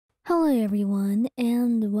Hello everyone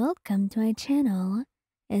and welcome to my channel.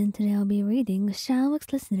 And today I'll be reading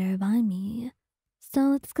Xiao's Listener by me. So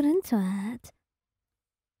let's get into it.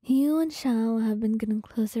 You and Xiao have been getting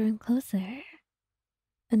closer and closer.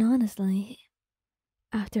 And honestly,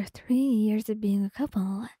 after 3 years of being a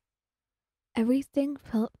couple, everything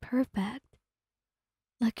felt perfect.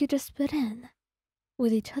 Like you just fit in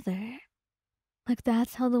with each other. Like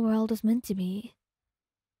that's how the world was meant to be.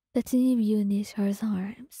 The two of you in each other's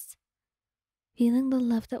arms. Feeling the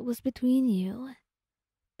love that was between you,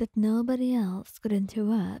 that nobody else could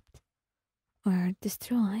interrupt or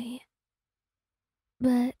destroy.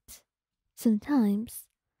 But sometimes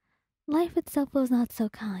life itself was not so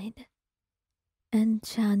kind, and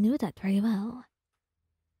Xiao knew that very well.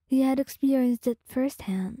 He had experienced it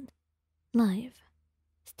firsthand, life,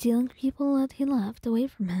 stealing people that he loved away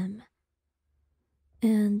from him.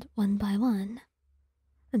 And one by one,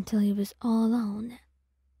 until he was all alone,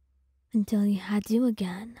 until he had you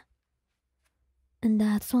again. And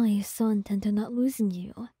that's why he's so intent on not losing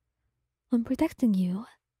you, on protecting you,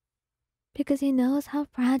 because he knows how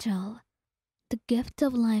fragile the gift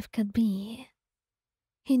of life could be.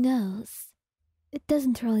 He knows it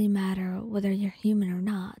doesn't really matter whether you're human or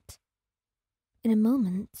not. In a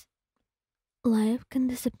moment, life can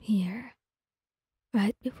disappear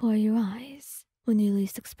right before your eyes when you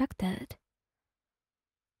least expect it.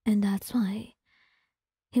 And that's why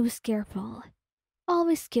he was careful,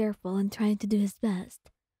 always careful, and trying to do his best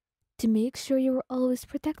to make sure you were always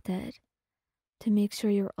protected, to make sure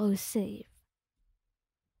you were always safe.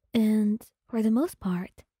 And for the most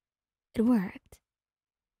part, it worked.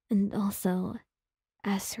 And also,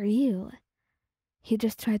 as for you, he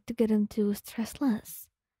just tried to get him to stress less,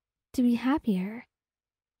 to be happier,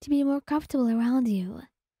 to be more comfortable around you,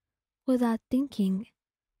 without thinking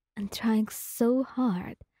and trying so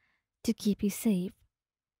hard to keep you safe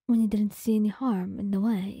when you didn't see any harm in the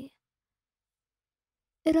way.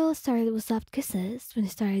 It all started with soft kisses when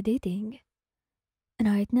you started dating. And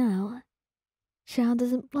right now, Xiao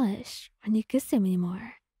doesn't blush when you kiss him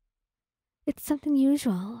anymore. It's something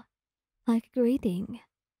usual, like greeting,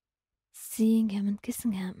 seeing him and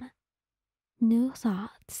kissing him. No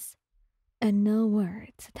thoughts and no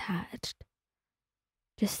words attached.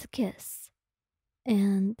 Just a kiss.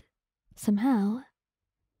 And somehow,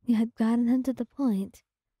 you had gotten him to the point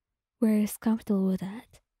where he's comfortable with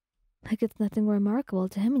it. Like it's nothing remarkable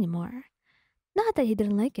to him anymore. Not that he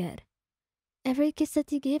didn't like it. Every kiss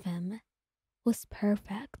that you gave him was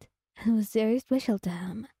perfect and was very special to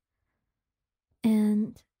him.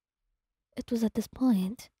 And it was at this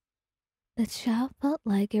point that Xiao felt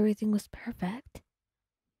like everything was perfect,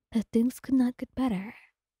 that things could not get better,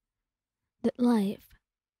 that life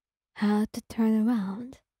had to turn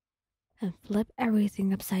around and flip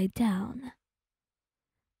everything upside down.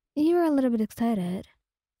 You were a little bit excited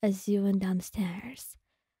as you went downstairs,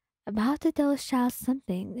 about to tell Xiao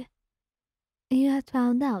something. You had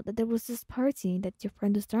found out that there was this party that your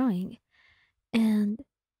friend was throwing, and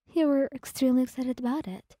you were extremely excited about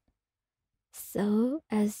it. So,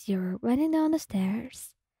 as you're running down the stairs,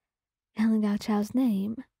 yelling out Xiao's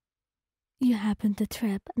name, you happen to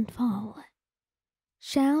trip and fall.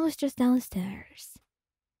 Xiao was just downstairs,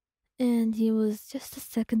 and he was just a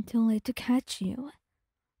second too late to catch you,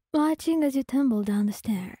 watching as you tumble down the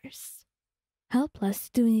stairs, helpless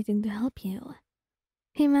to do anything to help you.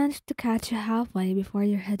 He managed to catch you halfway before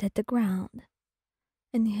your head hit the ground,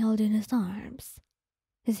 and he held you in his arms,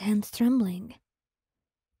 his hands trembling.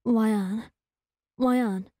 Wayan,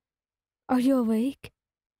 Wayan, are you awake?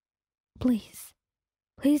 Please,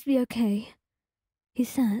 please be okay, he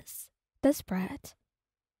says, desperate.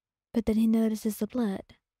 But then he notices the blood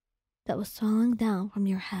that was falling down from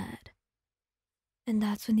your head. And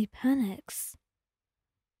that's when he panics.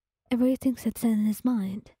 Everything sets in his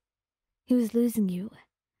mind. He was losing you.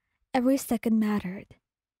 Every second mattered.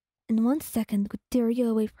 And 1 second could tear you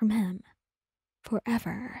away from him.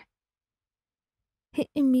 Forever. He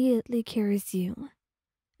immediately carries you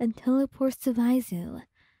and teleports to Vaizu,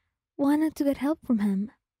 wanting to get help from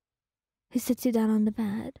him. He sits you down on the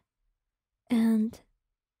bed, and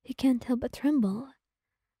he can't help but tremble.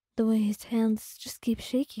 The way his hands just keep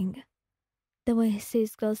shaking. The way his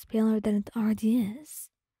face goes paler than it already is.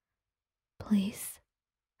 Please,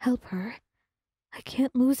 help her. I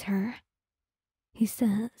can't lose her, he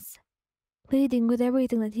says, pleading with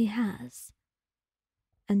everything that he has.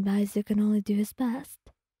 And Baizu can only do his best,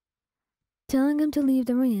 telling him to leave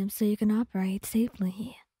the room so you can operate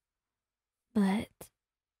safely. But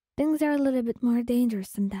things are a little bit more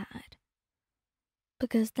dangerous than that.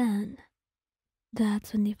 Because then,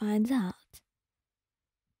 that's when he finds out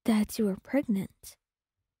that you are pregnant.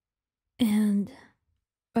 And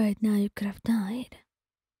right now you could have died.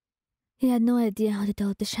 He had no idea how to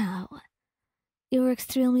tell it to Xiao. You were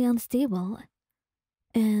extremely unstable,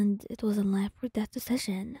 and it was a life or death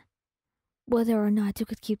decision. Whether or not you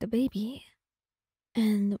could keep the baby,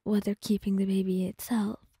 and whether keeping the baby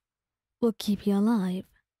itself will keep you alive.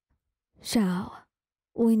 Xiao,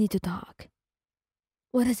 we need to talk.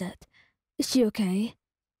 What is it? Is she okay?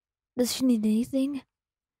 Does she need anything?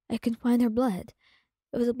 I can find her blood.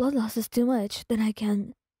 If the blood loss is too much, then I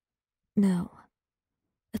can. No,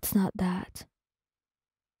 it's not that.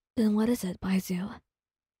 Then what is it, Baizu?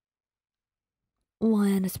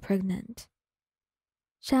 Wan is pregnant.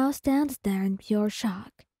 Xiao stands there in pure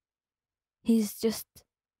shock. He's just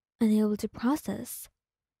unable to process.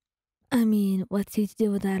 I mean, what's he to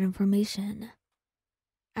do with that information?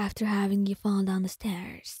 After having you fall down the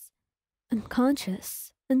stairs,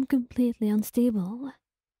 unconscious and completely unstable.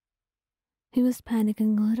 He was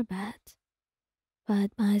panicking a little bit,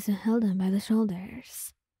 but Baizu held him by the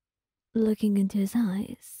shoulders, looking into his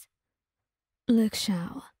eyes. Look,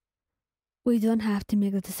 Xiao, we don't have to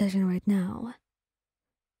make a decision right now.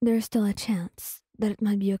 There's still a chance that it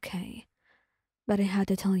might be okay, but I had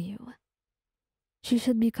to tell you. She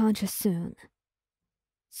should be conscious soon,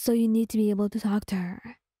 so you need to be able to talk to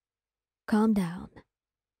her. Calm down.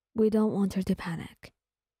 We don't want her to panic.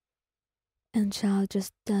 And Xiao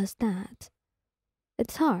just does that.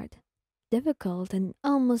 It's hard, difficult, and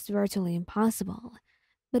almost virtually impossible,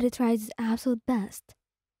 but he tries his absolute best,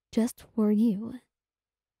 just for you.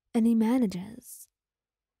 And he manages.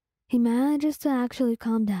 He manages to actually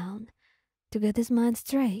calm down, to get his mind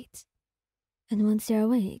straight. And once you're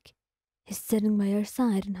awake, he's sitting by your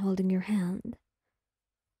side and holding your hand.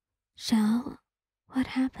 Xiao, what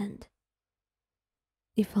happened?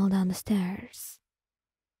 You fell down the stairs.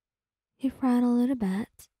 He frowned a little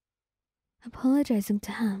bit, apologizing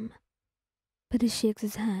to him, but he shakes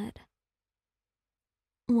his head.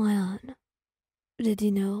 Why did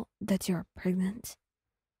you know that you're pregnant?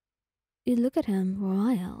 You look at him for a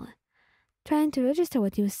while, trying to register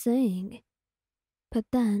what he was saying, but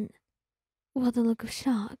then, with a look of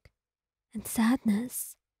shock and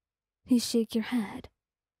sadness, you shake your head.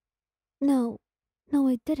 No, no,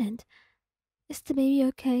 I didn't. Is the baby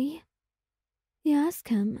okay? You ask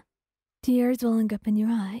him, tears welling up in your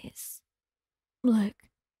eyes. Look,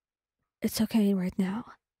 it's okay right now.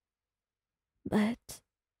 But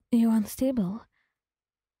you're unstable.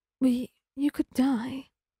 You could die.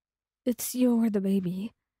 It's you or the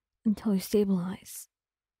baby until you stabilize.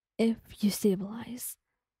 If you stabilize.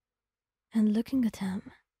 And looking at him,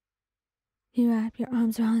 you wrap your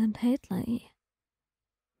arms around him tightly,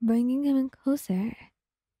 bringing him in closer.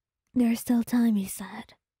 There's still time, he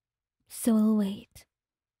said. So we'll wait.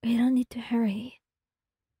 We don't need to hurry.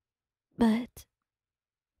 But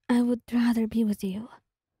I would rather be with you.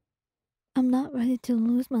 I'm not ready to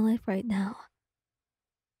lose my life right now.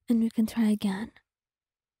 And we can try again.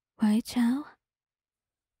 Right, Xiao?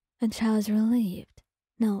 And Xiao is relieved.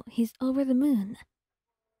 No, he's over the moon.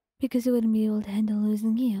 Because he wouldn't be able to handle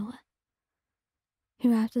losing you. He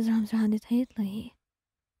wrapped his arms around you tightly,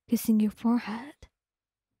 kissing your forehead.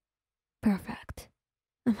 Perfect.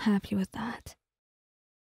 I'm happy with that.